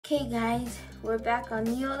Okay guys, we're back on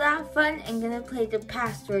Neal.Fun and gonna play the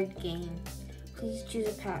password game. Please choose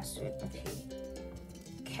a password. Okay.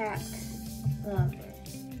 Cat lover.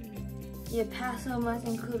 Your password must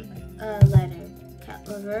include a letter. Cat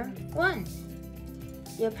lover 1.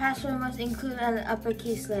 Your password must include an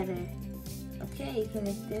uppercase letter. Okay, you can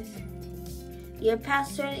make this. Your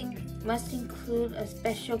password must include a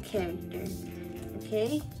special character.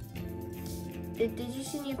 Okay? The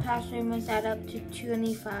digits in your password must add up to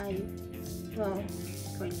 25. Well,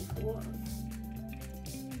 24.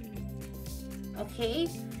 Okay?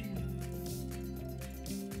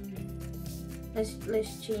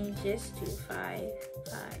 Let's change this to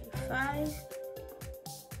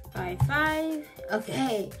 555.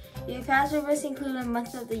 Okay. Your password must include a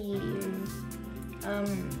month of the year.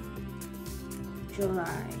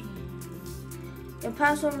 July. Your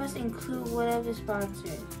password must include whatever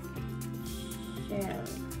sponsored.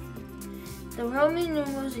 The Roman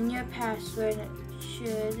numerals in your password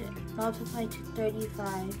should multiply to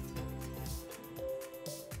 35.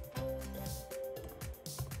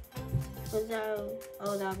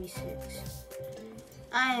 Oh, that'll be 6.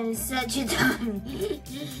 I am such a dummy.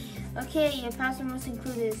 Okay, your password must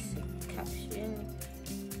include this caption.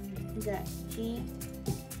 Is that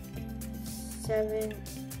G7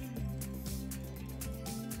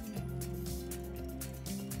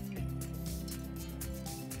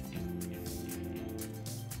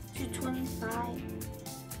 25.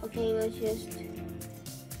 Okay, let's just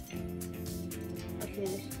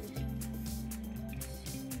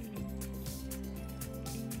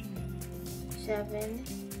 7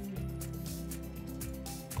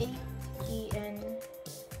 8GN.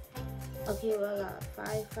 Okay, well, I got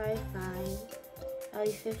 555. That'll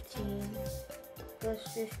be 15 plus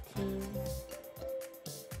 15.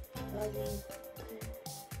 That'll be,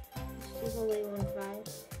 let's take away 1 5.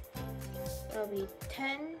 That'll be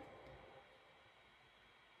 10.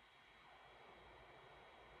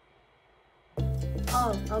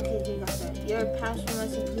 Oh, okay, you got that. Your password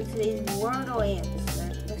must include today's word or answer.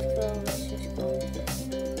 Let's just go.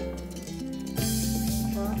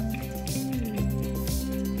 Well,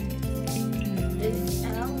 is it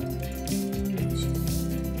L?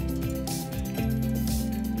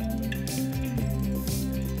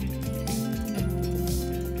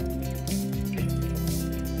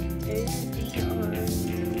 There's a D or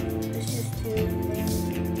let's just do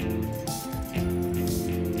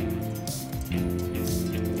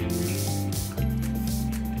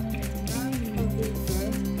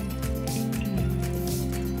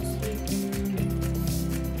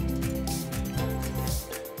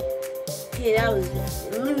Okay, that was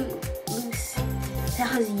loose. That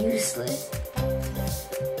was useless.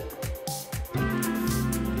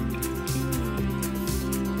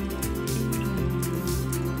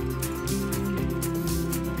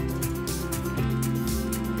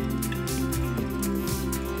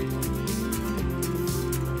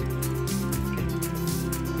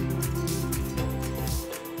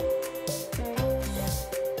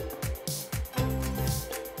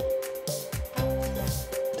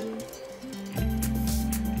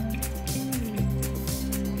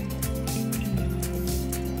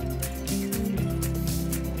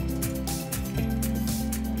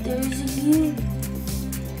 There's a U.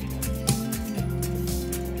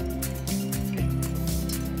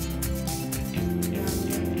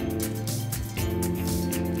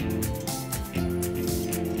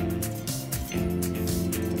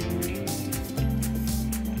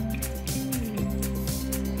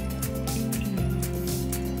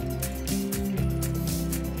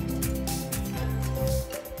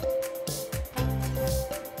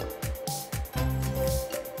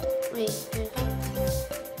 Wait,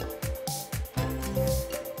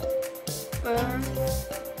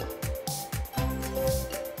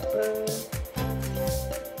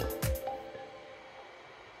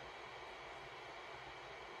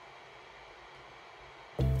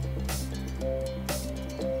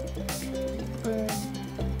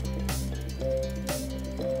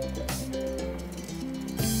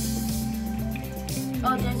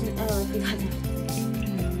 oh, there's an L. I forgot that.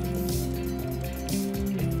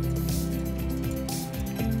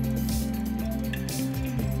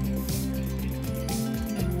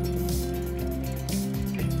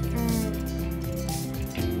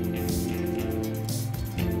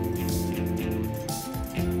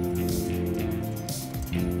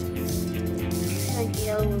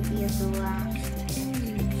 L will be at the last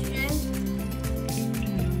section.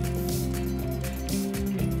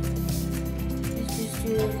 Let's just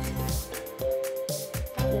do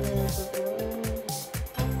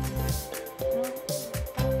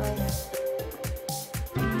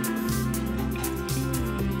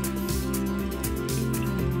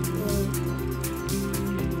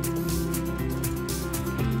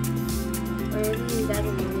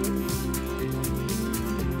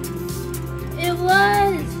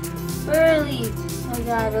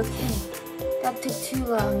Okay, that took too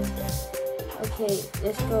long. Okay,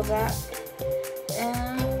 let's go back.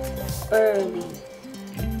 And early.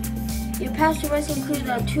 Your password must include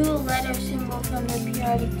a 2-letter symbol from the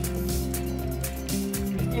periodic table.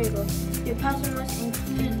 There you go. Your password must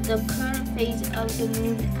include the current phase of the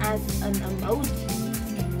moon as an emoji.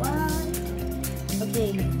 What?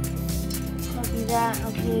 Okay. Copy that.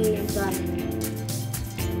 Okay, got it.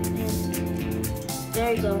 And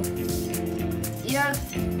there you go. Your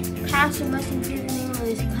password must include the name of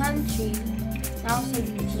this country. Now it's like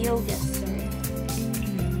GeoGuessr.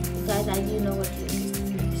 Guys, I do know what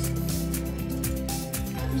GeoGuessr is.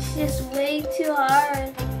 It's just way too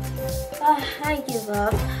hard. I give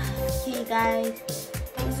up. Okay, guys.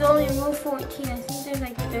 It's only rule 14. I think there's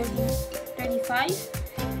like 35.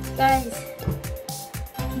 Guys,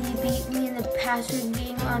 can you beat me in the password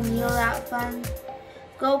game on Neal.Fun?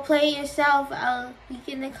 Go play it yourself. I'll link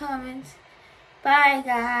in the comments. Bye,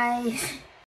 guys.